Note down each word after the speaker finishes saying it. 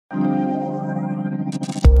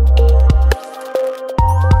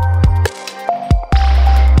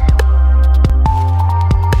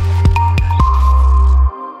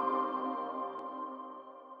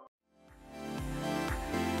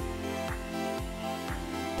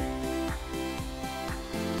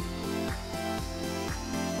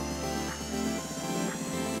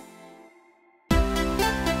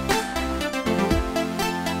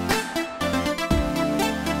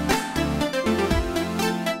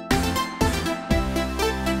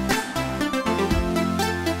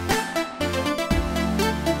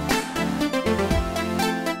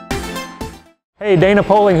Hey, Dana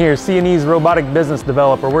Poling here, C&E's robotic business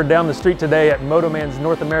developer. We're down the street today at Motoman's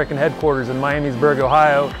North American headquarters in Miamisburg,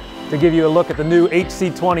 Ohio, to give you a look at the new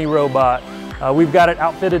HC20 robot. We've got it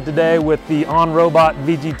outfitted today with the on-robot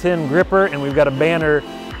VG10 gripper, and we've got a Banner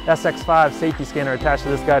SX5 safety scanner attached to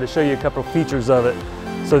this guy to show you a couple of features of it.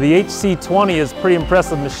 So the HC20 is a pretty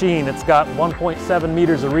impressive machine. It's got 1.7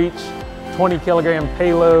 meters of reach, 20 kilogram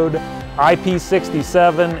payload,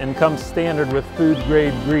 IP67, and comes standard with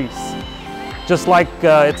food-grade grease. Just like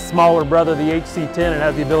its smaller brother, the HC10, it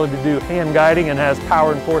has the ability to do hand guiding and has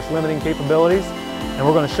power and force limiting capabilities. And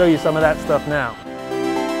we're going to show you some of that stuff now.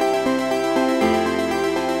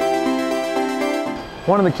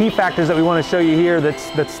 One of the key factors that we want to show you here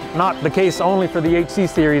that's not the case only for the HC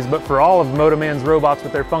series, but for all of Motoman's robots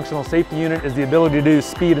with their functional safety unit, is the ability to do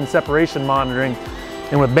speed and separation monitoring.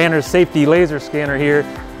 And with Banner's safety laser scanner here,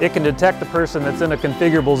 it can detect the person that's in a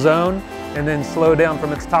configurable zone and then slow down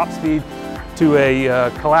from its top speed to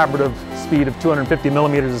a collaborative speed of 250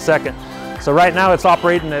 millimeters a second. So right now it's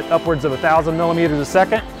operating at upwards of 1,000 millimeters a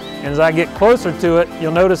second. And as I get closer to it,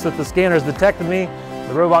 you'll notice that the scanner's detected me.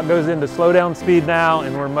 The robot goes into slow down speed now,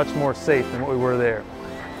 and we're much more safe than what we were there.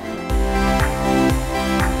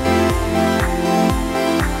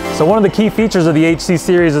 So one of the key features of the HC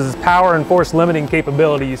series is its power and force limiting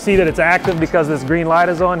capability. You see that it's active because this green light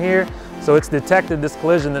is on here. So it's detected this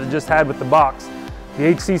collision that it just had with the box. The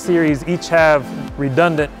HC series each have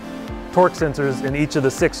redundant torque sensors in each of the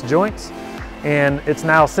 6 joints. And it's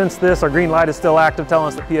now, since this, our green light is still active, telling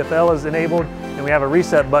us that PFL is enabled, and we have a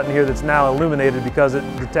reset button here that's now illuminated because it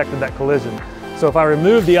detected that collision. So if I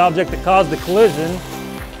remove the object that caused the collision,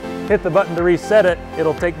 hit the button to reset it,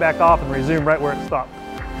 it'll take back off and resume right where it stopped.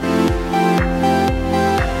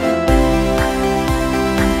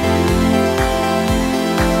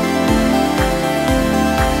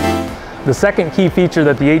 The second key feature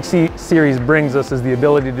that the HC series brings us is the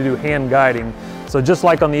ability to do hand guiding. So just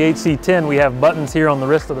like on the HC10, we have buttons here on the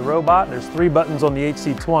wrist of the robot. There's 3 buttons on the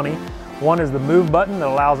HC20. One is the move button that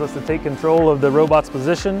allows us to take control of the robot's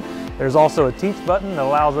position. There's also a teach button that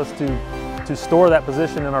allows us to store that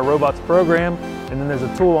position in our robot's program. And then there's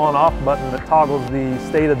a tool on off button that toggles the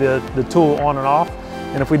state of the tool on and off.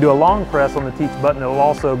 And if we do a long press on the teach button, it will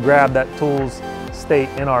also grab that tool's state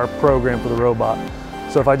in our program for the robot.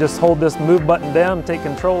 So if I just hold this move button down and take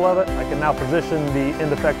control of it, I can now position the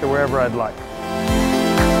end effector wherever I'd like.